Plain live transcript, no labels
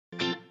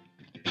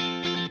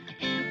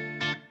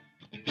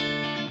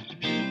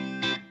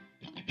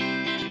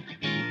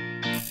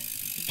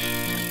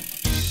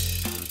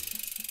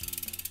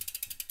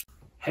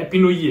Happy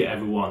New Year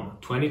everyone!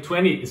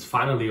 2020 is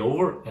finally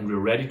over and we're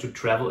ready to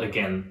travel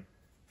again.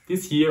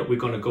 This year we're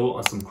gonna go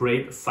on some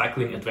great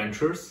cycling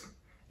adventures,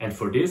 and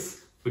for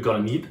this we're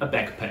gonna need a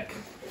backpack.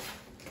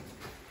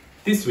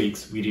 This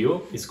week's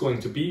video is going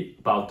to be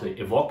about the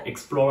EVOC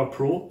Explorer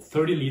Pro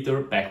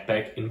 30-liter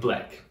backpack in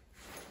black.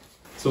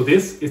 So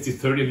this is the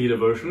 30-liter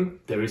version.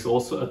 There is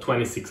also a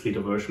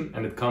 26-liter version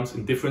and it comes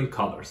in different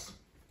colors.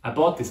 I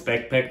bought this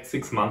backpack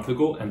 6 months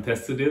ago and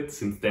tested it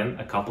since then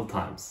a couple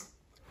times.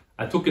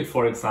 I took it,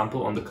 for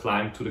example, on the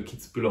climb to the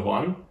Kitzbühler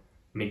Horn.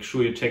 Make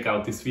sure you check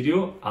out this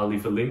video, I'll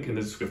leave a link in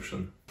the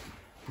description.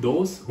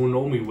 Those who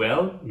know me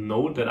well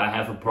know that I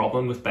have a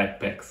problem with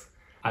backpacks.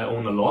 I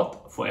own a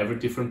lot for every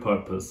different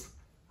purpose.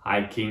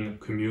 Hiking,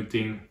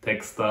 commuting,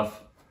 tech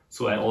stuff.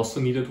 So I also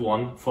needed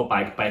one for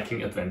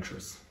bike-biking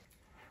adventures.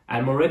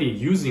 I'm already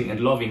using and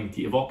loving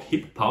the EVOC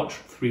Hip Pouch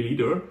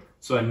 3-liter,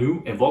 so I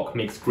knew EVOC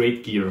makes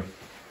great gear.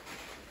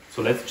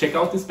 So let's check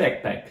out this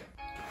backpack.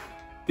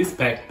 This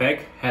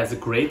backpack has a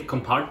great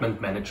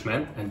compartment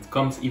management and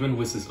comes even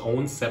with its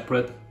own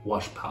separate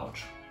wash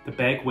pouch. The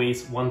bag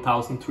weighs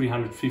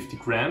 1,350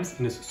 grams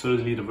in its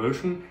 30-liter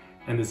version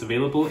and is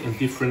available in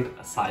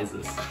different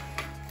sizes.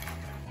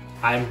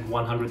 I'm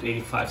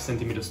 185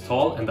 centimeters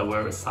tall and I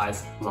wear a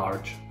size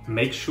large.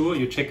 Make sure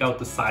you check out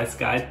the size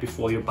guide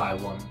before you buy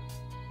one.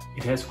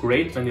 It has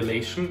great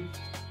ventilation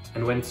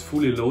and when it's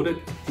fully loaded,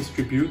 it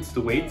distributes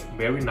the weight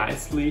very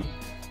nicely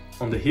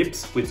on the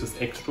hips with its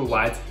extra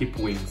wide hip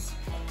wings.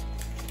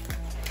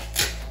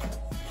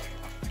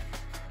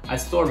 I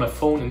store my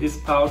phone in this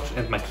pouch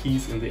and my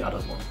keys in the other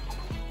one.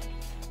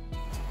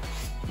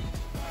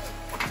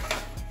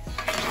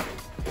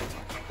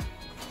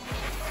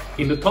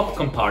 In the top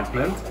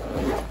compartment,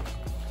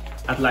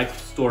 I'd like to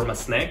store my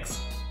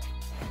snacks,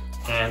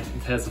 and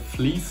it has a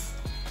fleece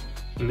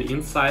in the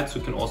inside so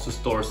you can also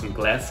store some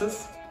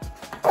glasses.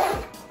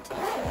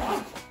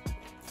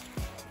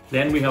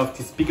 Then we have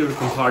this bigger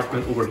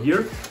compartment over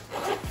here,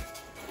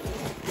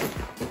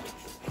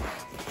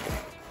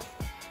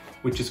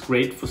 which is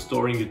great for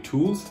storing your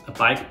tools, a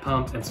bike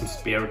pump and some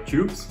spare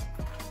tubes.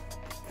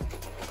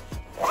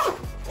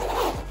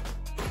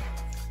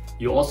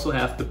 You also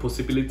have the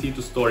possibility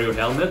to store your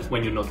helmet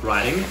when you're not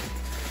riding.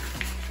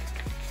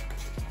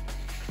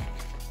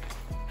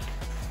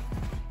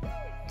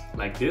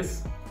 Like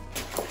this.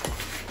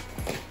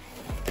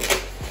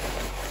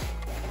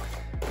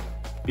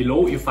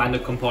 Below you find a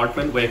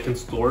compartment where you can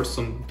store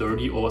some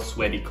dirty or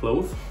sweaty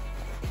clothes.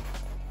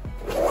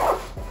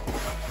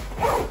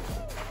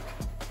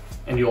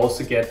 And you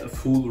also get a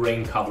full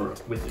rain cover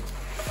with it.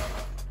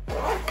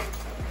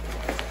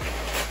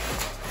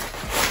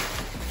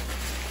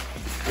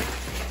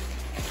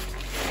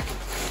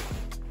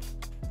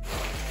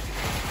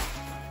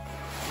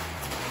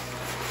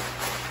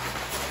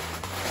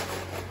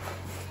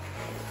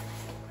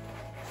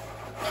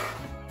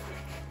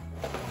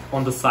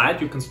 On the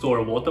side you can store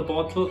a water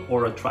bottle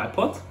or a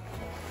tripod.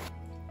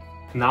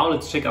 Now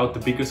let's check out the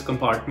biggest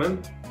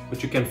compartment,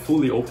 which you can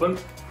fully open.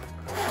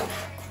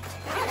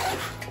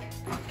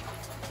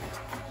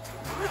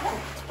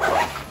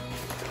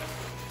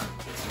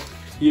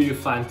 Here you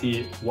find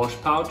the wash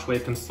pouch where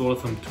you can store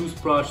some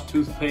toothbrush,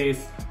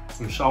 toothpaste,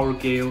 some shower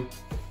gel,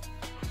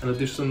 an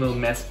additional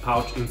mess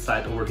pouch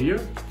inside over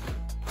here.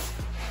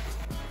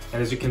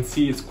 And as you can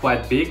see, it's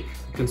quite big.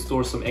 You can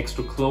store some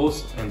extra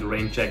clothes and a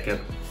rain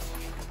jacket.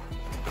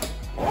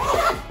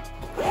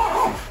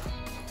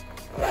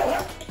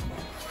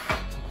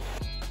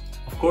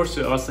 Of course,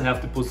 you also have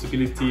the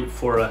possibility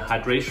for a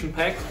hydration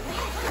pack,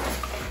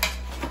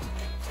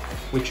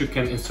 which you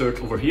can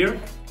insert over here,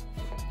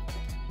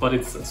 but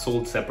it's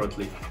sold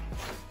separately.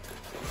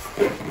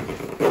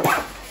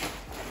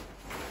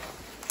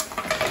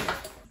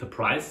 The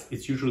price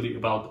is usually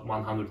about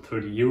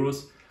 130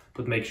 euros,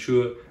 but make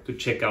sure to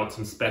check out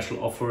some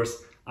special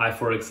offers. I,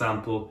 for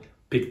example,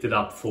 picked it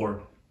up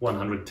for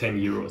 110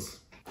 euros.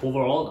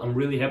 Overall, I'm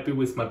really happy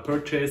with my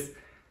purchase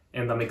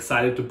and I'm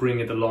excited to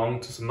bring it along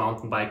to some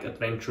mountain bike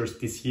adventures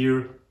this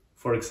year.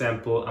 For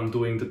example, I'm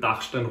doing the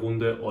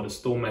Dachsteinrunde or the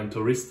Stoneman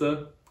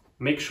Tourista.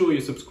 Make sure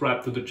you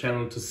subscribe to the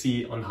channel to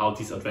see on how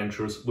these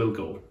adventures will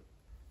go.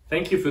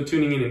 Thank you for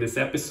tuning in this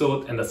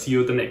episode and I'll see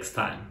you the next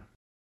time.